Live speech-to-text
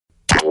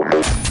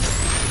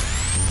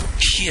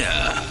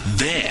Here,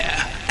 there,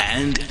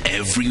 and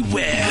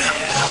everywhere.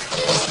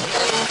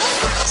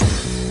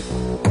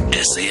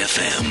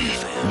 SAFM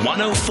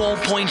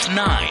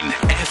 104.9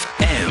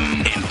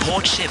 FM in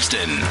Port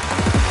Shepstone.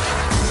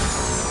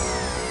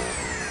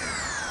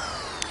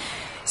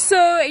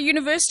 So,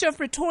 University of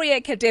Pretoria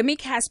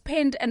academic has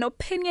penned an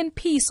opinion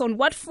piece on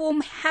what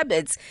film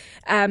habits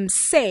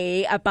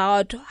say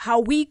about how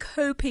we're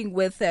coping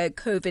with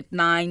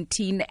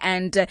COVID-19.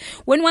 And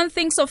when one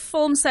thinks of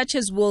films such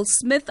as Will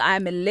Smith, I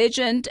Am a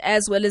Legend,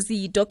 as well as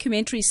the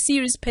documentary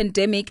series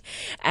Pandemic,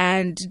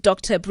 and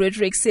Dr.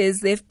 Broodryk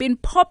says they've been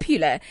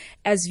popular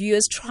as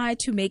viewers try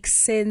to make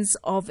sense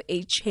of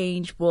a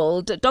changed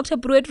world. Dr.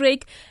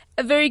 Broodryk,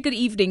 a very good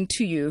evening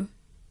to you.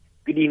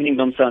 Good evening,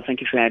 Domsa. Thank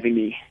you for having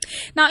me.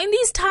 Now, in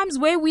these times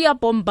where we are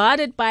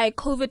bombarded by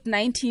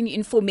COVID-19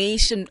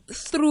 information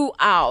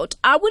throughout,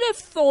 I would have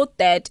thought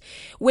that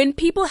when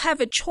people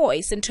have a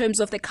choice in terms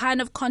of the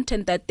kind of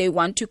content that they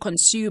want to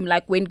consume,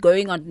 like when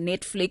going on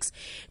Netflix,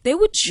 they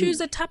would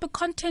choose a type of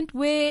content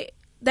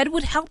that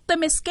would help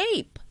them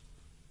escape.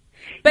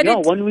 But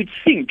one would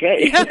think,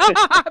 eh?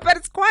 But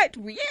it's quite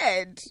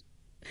weird.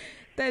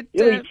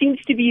 It seems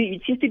to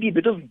be a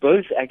bit of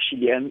both,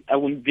 actually.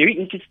 I'm very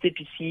interested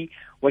to see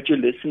what your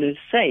listeners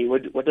say.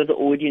 What are the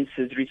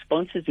audience's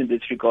responses in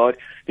this regard?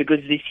 Because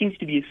there seems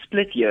to be a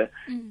split here.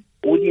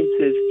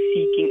 Audiences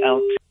seeking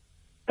out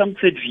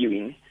comfort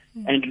viewing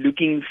and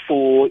looking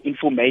for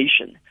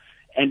information.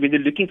 And when they're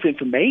looking for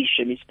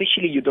information,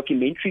 especially your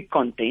documentary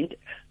content,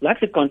 like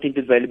the content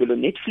available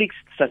on Netflix,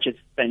 such as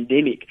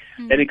Pandemic,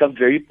 they become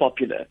very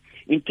popular.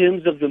 In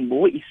terms of the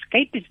more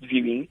escapist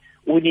viewing,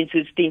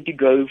 audiences tend to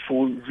go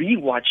for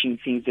rewatching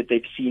things that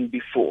they've seen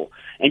before.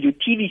 And your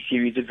TV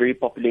series are very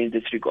popular in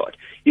this regard.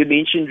 You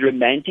mentioned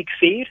romantic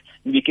fare,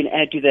 and you can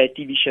add to that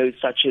TV shows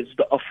such as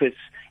The Office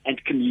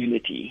and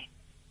Community.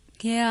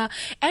 Yeah.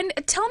 And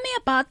tell me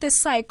about the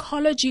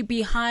psychology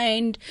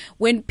behind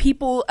when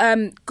people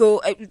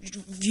go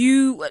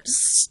view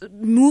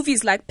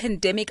movies like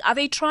Pandemic. Are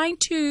they trying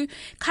to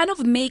kind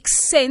of make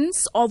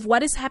sense of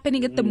what is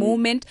happening at the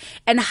moment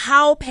and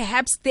how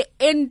perhaps the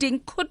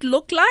ending could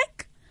look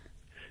like?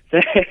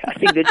 I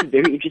think that's a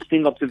very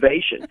interesting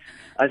observation.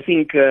 I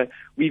think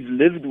we've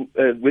lived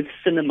with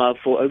cinema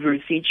for over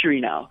a century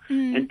now,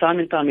 and time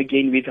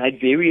again we've had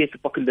various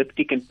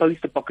apocalyptic and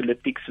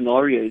post-apocalyptic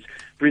scenarios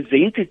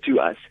presented to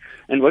us.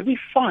 And what we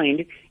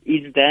find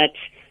is that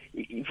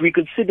if we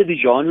consider the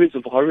genres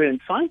of horror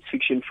and science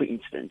fiction, for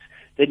instance,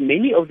 that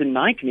many of the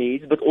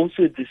nightmares, but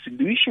also the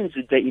solutions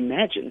that they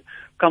imagine,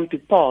 come to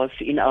pass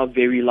in our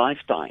very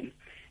lifetime.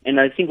 And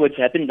I think what's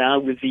happened now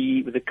with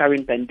the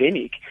current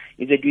pandemic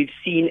is that we've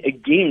seen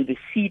again the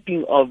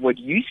seeping of what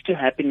used to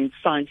happen in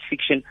science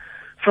fiction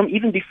from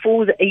even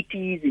before the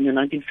 80s, in the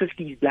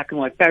 1950s, black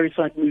and white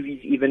Parasite movies,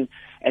 even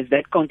as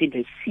that content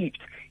has seeped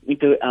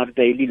into our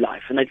daily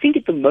life. And I think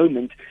at the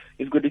moment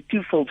we've got a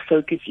twofold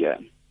focus here.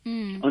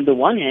 On the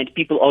one hand,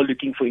 people are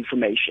looking for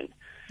information.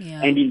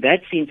 Yeah. And in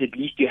that sense, at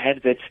least you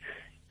have that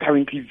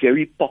currently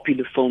very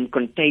popular film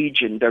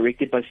Contagion,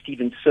 directed by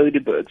Steven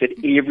Soderbergh, that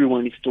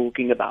everyone is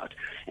talking about,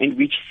 and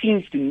which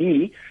seems to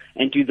me,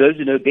 and to those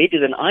who know better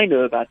than I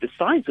know about the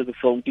science of the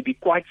film, to be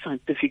quite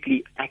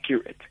scientifically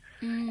accurate.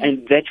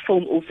 And that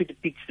film also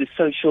depicts the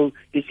social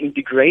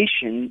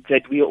disintegration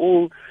that we are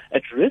all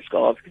at risk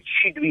of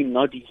should we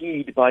not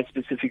heed by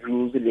specific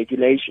rules and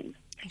regulations.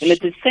 And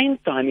at the same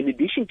time, in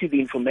addition to the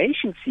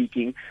information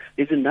seeking,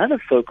 there's another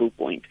focal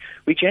point,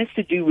 which has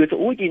to do with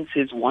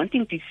audiences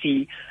wanting to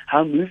see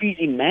how movies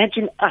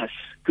imagine us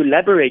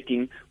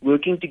collaborating,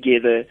 working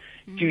together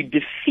to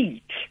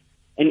defeat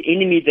an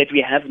enemy that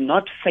we have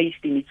not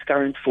faced in its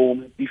current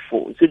form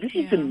before. So this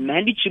is a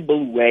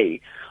manageable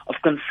way of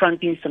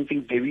confronting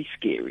something very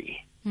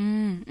scary.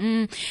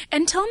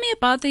 And tell me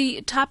about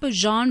the type of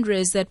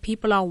genres that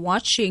people are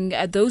watching,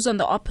 those on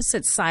the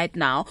opposite side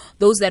now,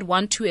 those that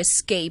want to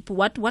escape.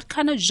 What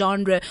kind of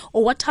genre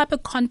or what type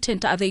of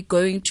content are they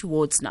going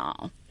towards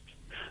now?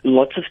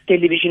 Lots of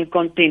television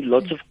content,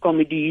 lots of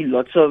comedy,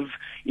 lots of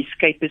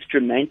escapist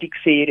romantic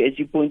fare, as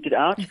you pointed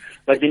out,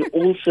 but then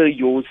also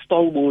your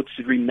stalwarts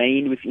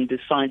remain within the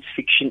science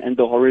fiction and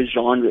the horror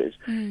genres.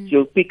 So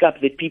you'll pick up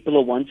that people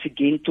are once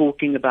again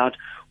talking about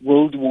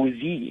World War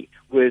Z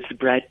with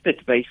Brad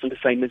Pitt, based on the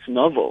famous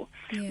novel,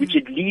 which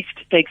at least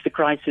takes the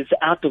crisis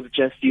out of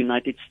just the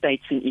United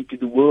States and into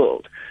the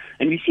world.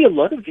 And we see a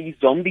lot of these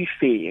zombie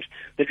fare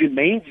that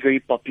remains very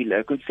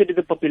popular. Consider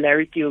the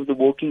popularity of The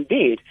Walking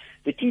Dead,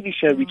 the TV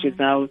show which has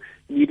now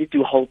needed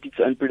to halt its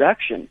own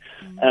production.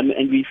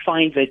 And we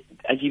find that,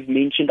 as you've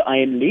mentioned, I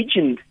Am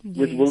Legend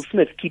with Will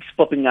Smith keeps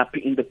popping up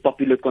in the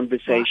popular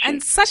conversation.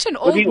 And such an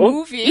old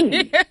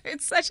movie.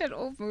 It's such an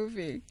old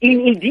movie.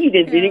 Indeed,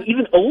 and then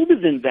even older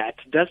than that,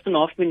 Dustin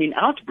Hoffman in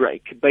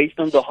Outbreak, based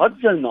on the Hot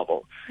Zone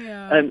novel.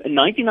 A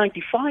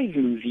 1995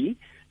 movie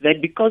that,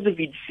 because of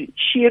its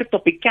sheer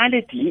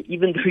topicality,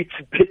 even though it's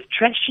a bit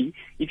trashy,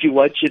 if you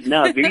watch it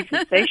now, very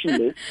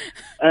sensationalist,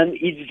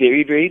 is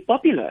very, very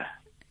popular.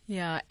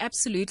 Yeah,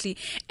 absolutely.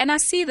 And I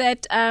see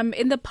that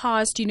in the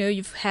past,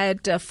 you've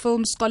had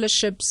film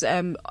scholarships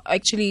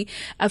actually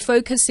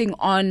focusing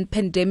on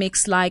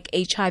pandemics like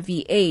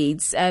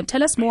HIV/AIDS.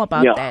 Tell us more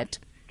about that.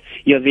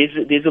 Yeah,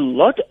 there's a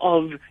lot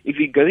of, if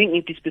you're going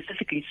into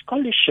specifically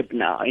scholarship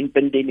now in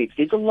pandemics,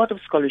 there's a lot of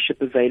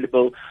scholarship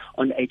available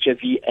on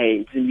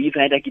HIV/AIDS, and we've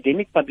had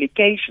academic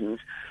publications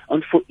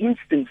on, for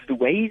instance, the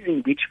ways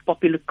in which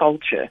popular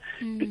culture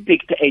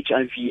depicts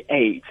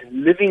HIV/AIDS,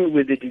 living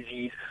with the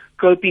disease,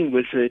 coping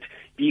with it,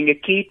 being a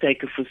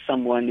caretaker for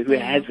someone who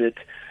has it.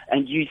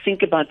 And you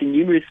think about the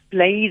numerous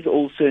plays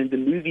also and the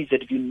movies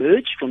that have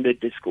emerged from that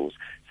discourse,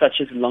 such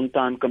as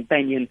Longtime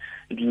Companion,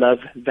 Love,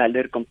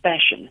 Valor,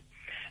 Compassion.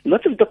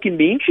 Lots of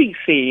documentary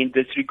fare in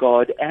this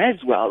regard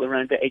as well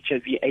around the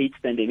HIV/AIDS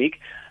pandemic,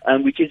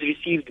 which has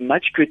received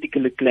much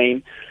critical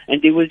acclaim.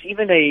 And there was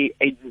even a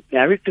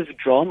narrative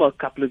drama a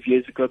couple of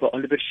years ago by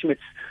Oliver Schmidt's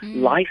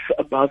Life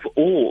Above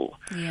All,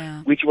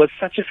 which was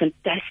such a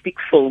fantastic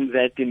film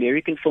that the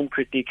American film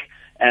critic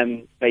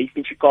based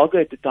in Chicago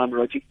at the time,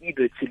 Roger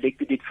Ebert,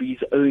 selected it for his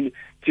own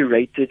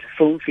curated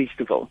film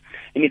festival.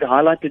 And it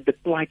highlighted the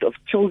plight of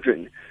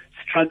children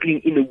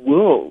struggling in a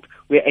world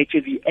where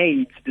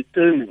HIV/AIDS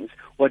determines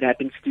what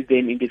happens to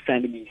them in their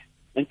families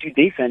and to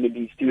their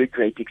families to a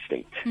great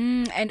extent.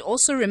 And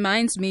also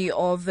reminds me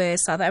of a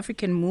South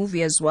African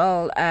movie as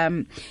well,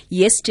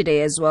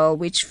 Yesterday as well,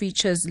 which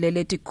features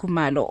Leleti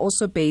Khumalo,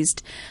 also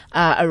based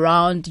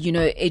around,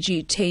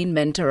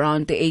 edutainment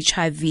around the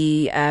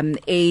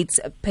HIV/AIDS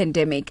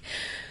pandemic.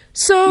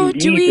 So Indeed,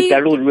 do we? The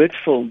Daryl Wood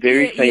film,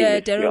 very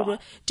famous. Daryl.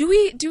 Do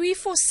we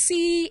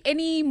foresee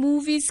any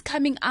movies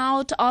coming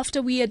out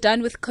after we are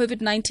done with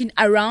COVID-19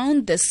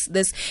 around this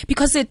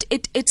because it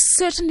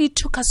certainly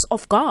took us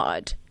off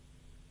guard.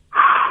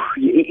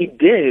 It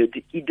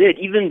did.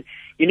 Even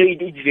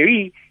it's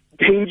very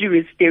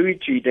dangerous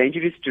territory,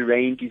 dangerous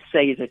terrain to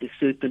say that a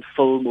certain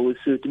film or a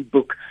certain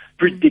book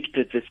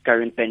predicted this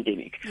current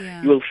pandemic.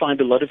 You will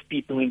find a lot of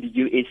people in the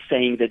US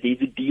saying that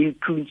there's a Dean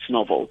Koontz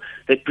novel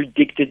that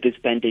predicted this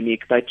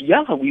pandemic. But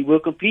we were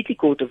completely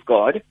caught off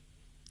guard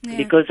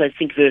because I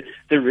think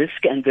the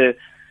risk and the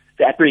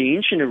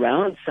apprehension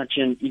around such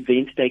an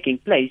event taking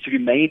place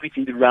remained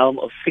within the realm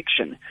of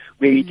fiction,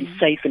 where it is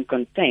safe and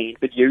contained.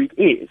 But here it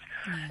is.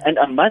 And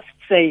I must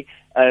say,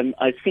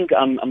 I think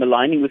I'm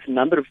aligning with a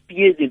number of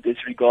peers in this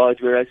regard,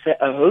 where I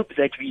hope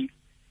that we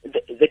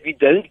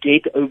don't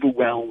get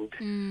overwhelmed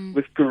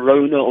with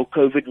corona or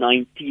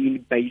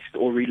COVID-19 based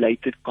or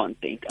related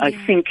content. I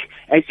think,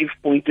 as you've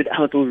pointed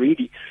out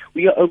already,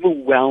 we are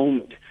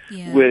overwhelmed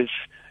with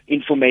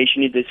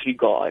information in this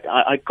regard.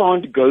 I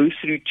can't go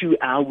through 2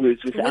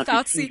 hours without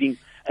receiving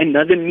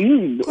another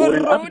meme or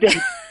an update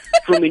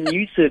from a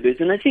news service.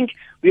 And I think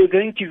we're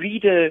going to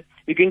reach a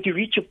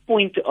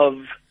point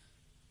of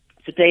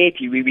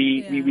satiety where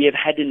we have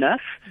had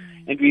enough,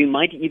 and we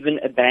might even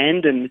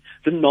abandon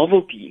the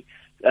novelty,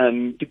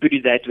 to put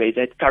it that way,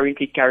 that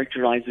currently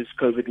characterizes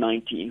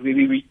COVID-19, where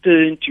we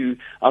return to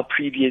our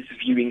previous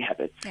viewing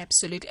habits.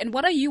 Absolutely. And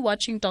what are you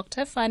watching,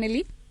 Doctor,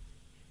 finally?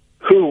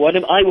 What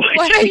am I watching?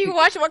 What are you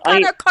watching? What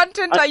kind of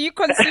content are you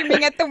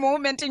consuming at the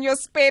moment in your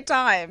spare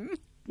time?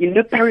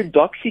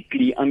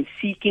 Paradoxically, I'm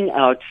seeking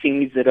out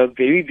things that are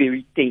very,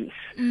 very tense.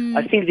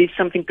 I think there's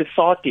something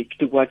cathartic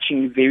to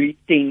watching very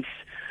tense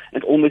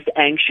and almost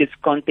anxious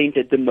content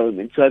at the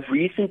moment. So I've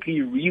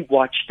recently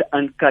rewatched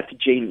Uncut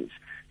Gems,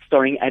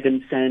 starring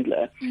Adam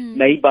Sandler,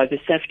 made by the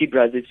Safdie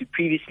brothers, who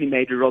previously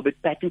made a Robert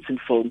Pattinson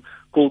film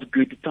called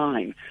Good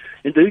Time.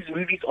 And those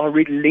movies are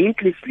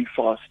relentlessly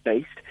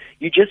fast-paced.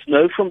 You just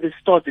know from the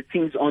start that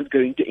things aren't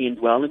going to end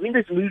well. And when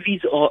those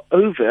movies are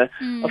over,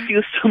 I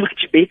feel so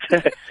much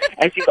better,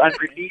 as if I've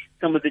released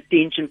some of the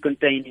tension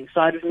contained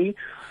inside of me.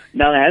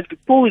 Now I have to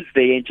pause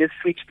there and just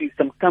switch to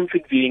some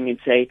comfort viewing and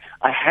say,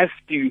 I have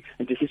to,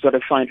 and this is what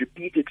I find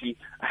repeatedly,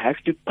 I have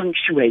to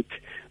punctuate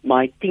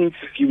my tense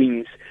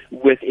viewings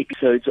with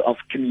episodes of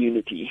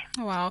Community.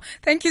 Wow.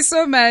 Thank you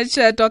so much,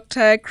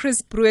 Dr.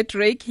 Chris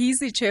Broodryk. He's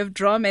the chair of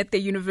drama at the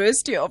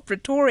University of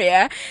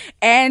Pretoria.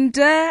 And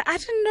I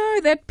didn't know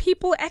that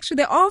people actually,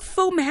 there are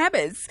film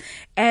habits,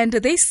 and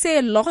they say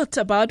a lot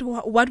about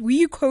how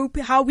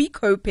we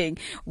coping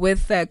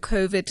with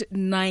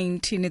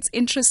COVID-19. It's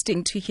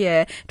interesting to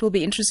hear. It will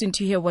be interesting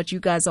to hear what you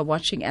guys are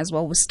watching as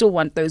well. We still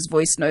want those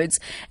voice notes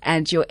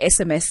and your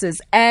SMSs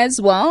as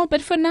well.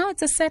 But for now,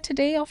 it's a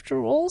Saturday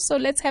after all. So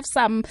let's have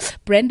some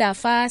Brenda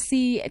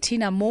Fassie,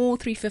 Tina Moore,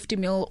 350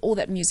 mil, all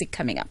that music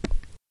coming up.